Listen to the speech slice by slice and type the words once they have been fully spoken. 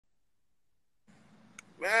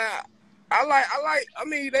I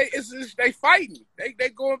mean, they fighting. They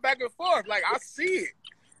going back and forth. Like, I see it.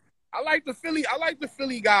 I like the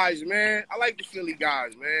Philly guys, man.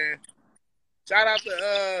 Shout out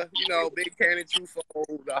to Big Cannon, Trufo,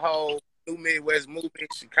 the whole New Midwest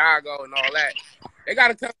movement, Chicago, and all that. They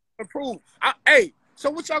gotta come and prove. Hey,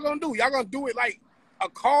 so what y'all gonna do? Y'all gonna do it like a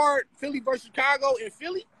card, Philly versus Chicago in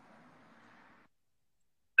Philly?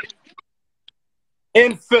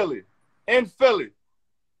 In Philly.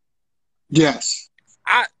 Yes.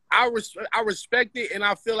 I respect it, and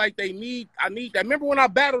I feel like I need that. Remember when I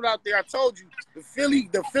battled out there? I told you the Philly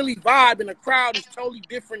vibe and the crowd is totally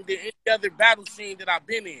different than any other battle scene that I've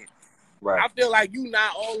been in. Right. I feel like you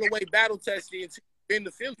not all the way battle tested until you've been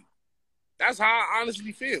to Philly. That's how I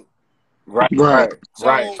honestly feel. Right.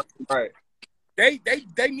 So they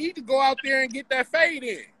need to go out there and get that fade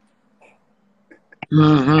in.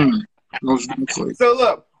 Mm-hmm. So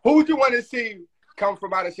look, who would you want to see come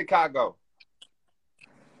from out of Chicago?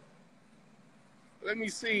 Let me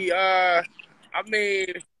see. I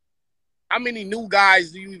mean, how many new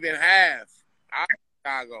guys do you even have out of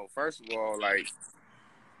Chicago? First of all, like,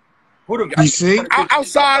 who do you see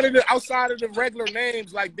outside of the regular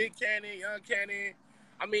names like Big Cannon, Young Cannon.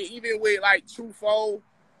 I mean, even with like Trufo,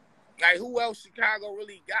 like who else Chicago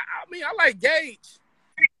really got? I mean, I like Gage.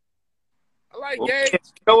 Gage. You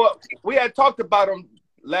know what? We had talked about him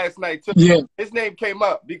last night too. Yeah. His name came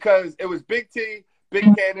up because it was Big T, Big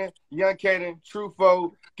Cannon, Young Cannon,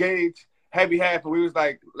 Trufo, Gage, Heavy Half, and we was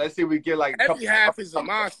like, let's see if we get like Heavy Half is a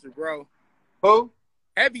monster, bro. Who?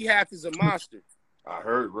 Heavy Half is a monster. I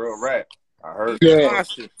heard real rap. I heard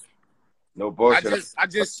monster. No bullshit. I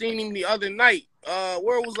just seen him the other night.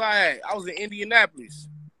 Where was I at? I was in Indianapolis.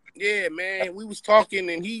 Yeah, man. We was talking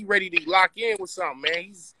and he ready to lock in with something,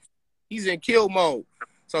 man. He's in kill mode.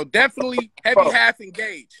 So definitely Heavy Half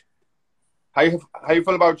engaged. How you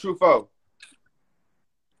feel about Trufo?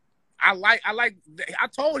 I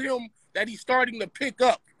told him that he's starting to pick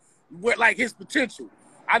up with like his potential.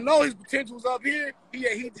 I know his potential's up here.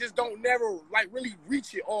 He just don't never like really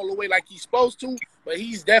reach it all the way like he's supposed to, but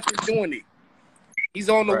he's definitely doing it. He's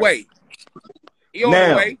on the way. He on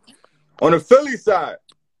the way. On the Philly side,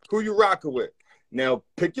 who you rocking with? Now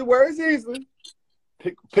pick your words easily.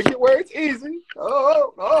 Pick your words easy.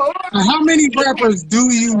 Oh. How many rappers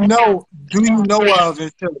do you know of in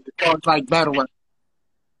Philly as far as like battle rap?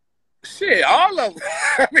 Shit, all of them.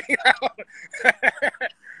 I mean,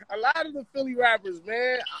 a lot of the Philly rappers,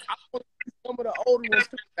 man. I want to see some of the older ones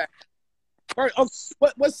too. First,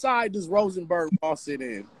 what side does Rosenberg all sit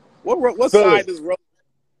in? What side does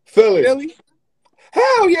Philly?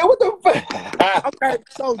 Hell yeah! What the fuck? Okay,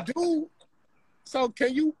 so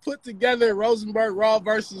can you put together Rosenberg Raw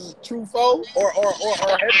versus Trufo or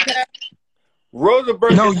Heavy Half?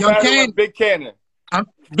 Rosenberg is battling Big Cannon.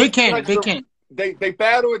 Big Cannon. They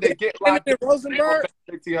battle and they get locked in. Rosenberg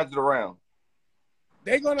 1,500 a round.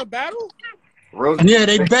 They gonna battle? Yeah,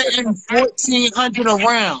 they betting 1,400 a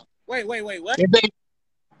round. Wait, what?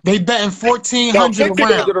 They betting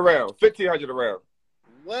 1,400 a round. 1,500 a round.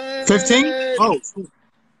 What? 15? Oh.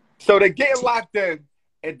 So they getting locked in,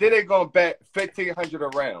 and then they gonna bet 1,500 a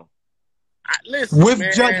round. Listen, with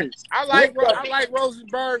man, judges. I like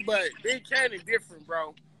Rosenberg, but Big Cannon different,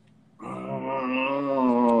 bro. So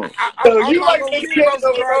you like Big Cannon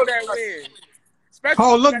Rosenberg that win?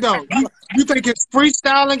 Oh, look though, you think his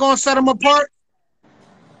freestyling gonna set him apart?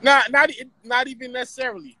 Not even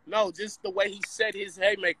necessarily. No, just the way he set his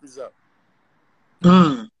haymakers up.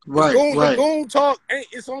 Right. The goon talk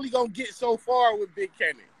it's only gonna get so far with Big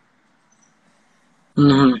Cannon.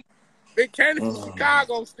 Mm-hmm. Big Cannon from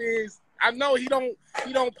Chicago stands. I know he don't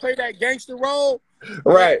play that gangster role.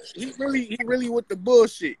 Right. He really with the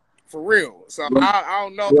bullshit for real. So I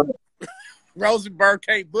don't know. Right. Rosenberg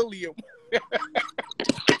can't bully him.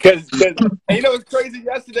 Because you know what's crazy?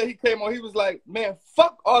 Yesterday he came on. He was like, "Man,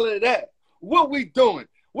 fuck all of that. What we doing?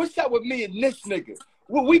 What's up with me and this nigga?"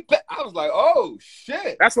 I was like, "Oh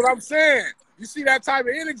shit." That's what I'm saying. You see that type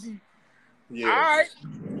of energy? Yeah. All right.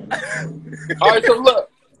 All right. So look,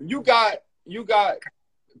 you got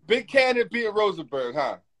Big Cannon beating Rosenberg,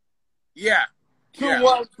 huh? Yeah.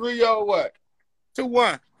 2-1, 3-0, what?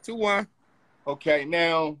 2-1. Okay.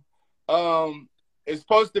 Now, it's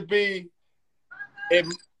supposed to be.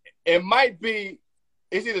 It might be.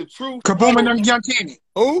 It's either true. Kaboom and Young Cannon.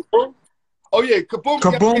 Who? Oh yeah,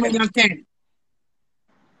 Kaboom and Young Cannon.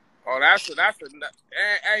 Oh, that's a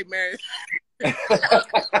hey man.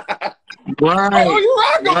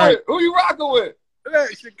 Right. Who you rocking with?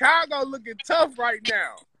 Look, Chicago looking tough right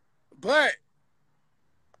now, but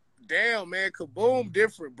damn man, Kaboom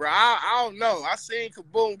different, bro. I don't know. I seen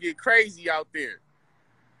Kaboom get crazy out there.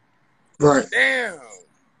 Right. Damn.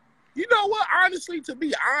 You know what? Honestly, to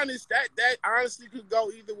be honest, that honestly could go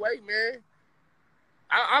either way, man.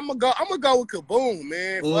 I'm gonna go with Kaboom,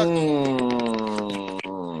 man. Fuck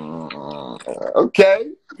it.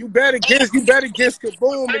 Okay. You bet against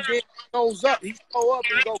Kaboom, and then he goes up. He show up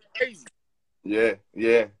and go crazy. Yeah.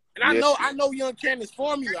 And I know Young Cannon's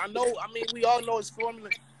formula. I mean, we all know his formula.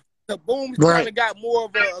 Kaboom's Right. kind of got more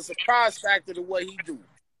of a surprise factor to what he do.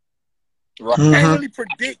 Right. You can't really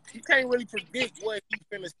predict. You can't really predict what he's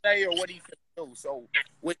gonna say or what he's gonna do. So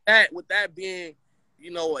with that being,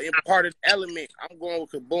 you know, in part of the element, I'm going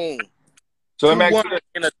with Kaboom. So let me ask you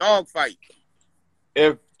in a dog fight.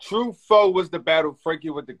 If True Foe was the battle Frankie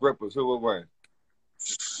with the grippers, who would win?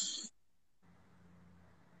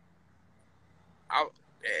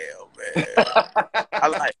 Damn, man. I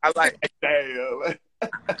like. Damn.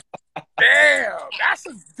 Damn,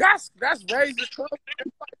 that's razor club.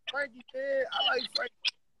 Frankie, man. I like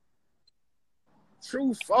Frankie.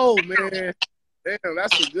 True Foe, man. Damn,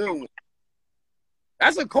 that's a good one.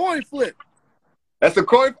 That's a coin flip. That's a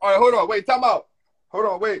coin. All right, hold on. Wait, time out. Hold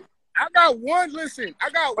on, wait. I got one. Listen,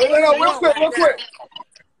 I got wait, one. No, real quick.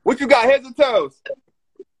 What you got, heads or tails?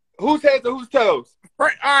 Whose heads or whose toes? All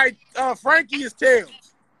right, Frankie is tails.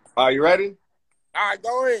 Are you ready? All right,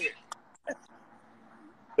 go ahead.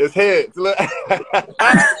 It's heads.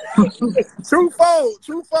 True foe.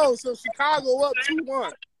 So Chicago up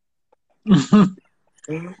 2-1.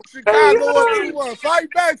 Chicago up 2-1. Fight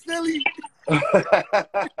back, Philly.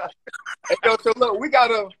 So look, we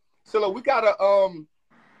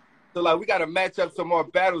gotta match up some more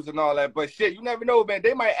battles and all that. But shit, you never know, man.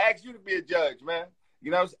 They might ask you to be a judge, man.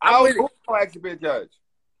 You know, I don't ask you to be a judge.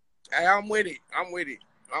 Hey, I'm with it.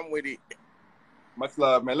 Much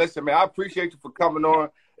love, man. Listen, man, I appreciate you for coming on.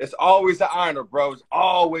 It's always an honor, bro. It's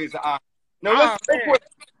always an honor. No,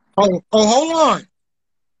 hold on.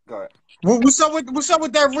 Go ahead. What's up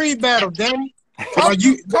with that Reed battle, Danny?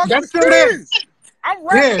 That's still there. there. I'm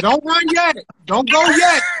ready. Yeah, don't run yet. Don't go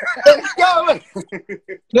yet.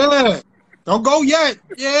 Yeah, don't go yet.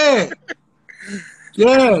 Yeah.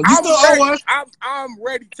 You still owe us. I'm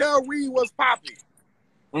ready. Tell Reed what's popping.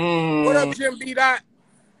 What up, Jim B. Dot?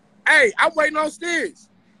 Hey, I'm waiting on Stiz.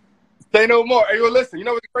 Say no more. Hey, listen, you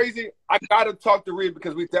know what's crazy? I gotta talk to Reed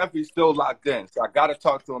because we definitely still locked in. So I gotta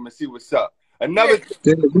talk to him and see what's up. Another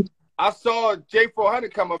thing, I saw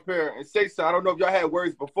J400 come up here and say so. I don't know if y'all had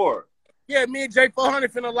words before. Yeah, me and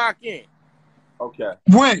J400 finna lock in. Okay.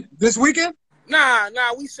 When? This weekend? Nah,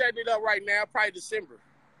 we setting it up right now. Probably December.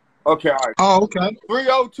 Okay, all right. Oh, okay.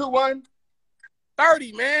 3021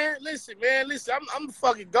 30, man. Listen. I'm the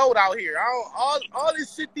fucking goat out here. All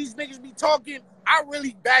this shit these niggas be talking, I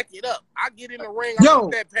really back it up. I get in the ring. I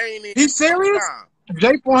put that pain in. He's serious?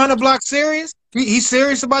 J400 Block serious? He's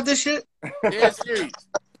serious about this shit? Yeah, serious.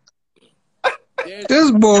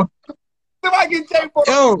 This boy. Somebody get J400.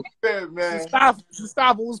 Yo. Man. Stop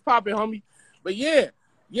what's popping, homie. But yeah,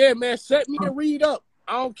 man, set me and Reed up.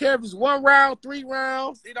 I don't care if it's 1 round, 3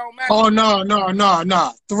 rounds. It don't matter. Oh, no.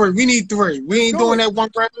 3. We need 3. We ain't doing that 1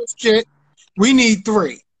 round shit. We need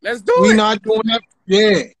 3. Let's do it. We not doing that.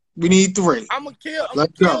 Yeah. We need 3. I'm gonna kill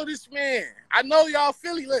this man. I know y'all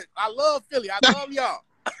Philly. Look, I love Philly. I love y'all.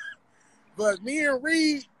 But me and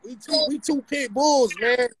Reed, we two pit bulls,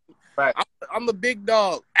 man. Right. I'm the big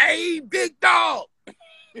dog. Hey, big dog.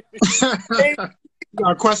 Hey.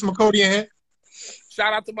 Got Quest McCody in here.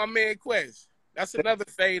 Shout out to my man Quest. That's another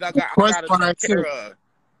fade I gotta take care of.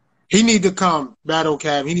 He need to come, Battle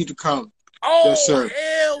Cab. He need to come. Oh, yes, sir.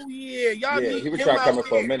 Hell yeah. Y'all need he was him trying to come in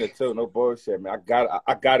for a minute too. No bullshit, man.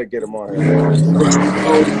 I gotta get him on here.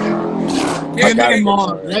 Get him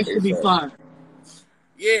on. That should be fun.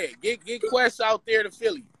 Yeah, get Quest out there to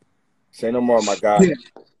Philly. Say no more, my guy. Yeah.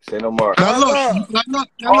 Say no more. Now look.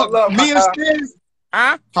 Me and Stiz.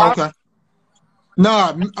 Huh? Okay.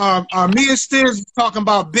 No, me and Stiz talking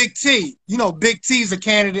about Big T. You know, Big T's a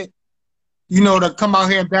candidate. You know, to come out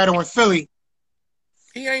here and battle in Philly.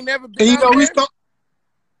 He ain't never been. And, you know,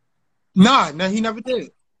 Nah, he never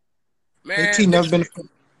did. Man, Big T never been.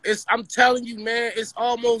 I'm telling you, man, it's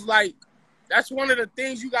almost like that's one of the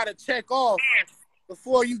things you got to check off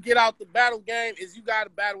before you get out the battle game. Is you got to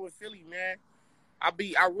battle with Philly, man. I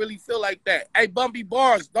really feel like that. Hey, Bumpy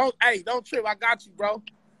Bars, don't trip. I got you, bro.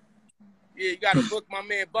 Yeah, you got to book my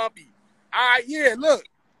man Bumpy. All right, yeah, look.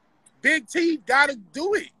 Big T got to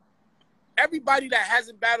do it. Everybody that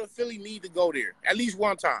hasn't battled Philly need to go there at least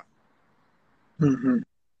one time. Mm-hmm.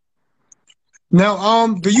 Now,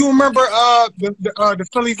 do you remember the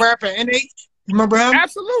Philly rapper NH? You remember him?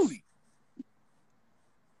 Absolutely.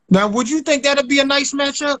 Now, would you think that'd be a nice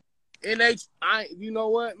matchup? NH, you know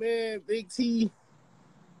what, man? Big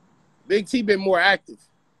Big T been more active.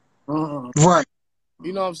 Right.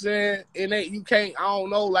 You know what I'm saying? And you can't, I don't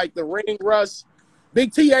know, like the ring rust.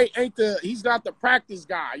 Big T he's not the practice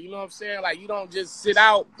guy. You know what I'm saying? Like you don't just sit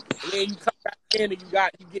out and then you come back in and you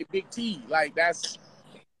get Big T. Like that's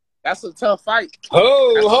a tough fight.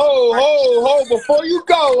 Ho, before you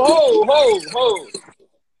go, ho.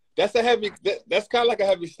 That's a heavy, that's kind of like a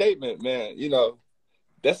heavy statement, man. You know,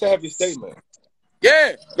 that's a heavy statement.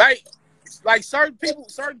 Yeah, like certain people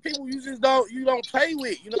you just don't play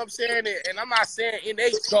with. You know what I'm saying? And I'm not saying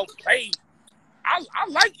NH don't play. I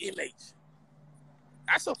like NH.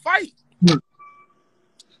 That's a fight.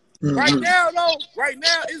 Right now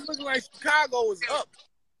it's looking like Chicago is up.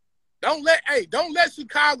 Don't let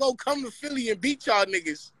Chicago come to Philly and beat y'all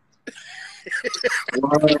niggas.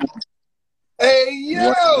 Hey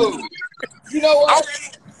yo, you know what?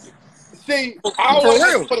 See, I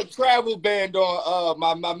want to put a travel band on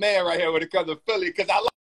my man right here when it comes to Philly because I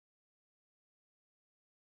like.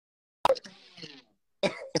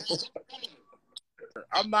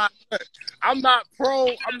 I'm not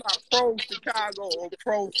pro Chicago or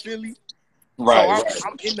pro Philly. Right. So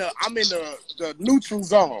I'm in the neutral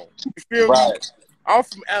zone. You feel me? I'm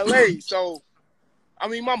from LA, so I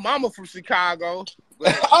mean my mama from Chicago.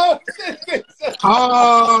 But... oh,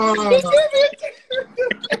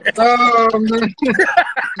 man.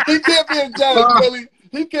 He can't be a judge, Philly.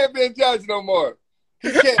 He can't be a judge no more.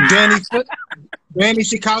 He can't. Danny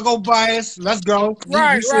Chicago bias. Let's go.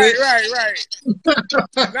 Right.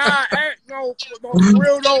 Nah, no, for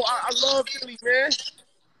real though. I love Philly, man.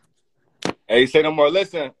 Hey, say no more.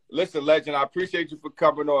 Listen, legend. I appreciate you for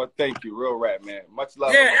coming on. Thank you, real rap, man. Much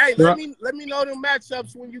love. Yeah, hey, let me know them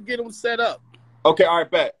matchups when you get them set up. Okay, all right,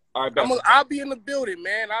 bet. I'll be in the building,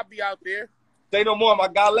 man. I'll be out there. Say no more, my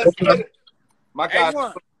guy. Let's get it. My guy.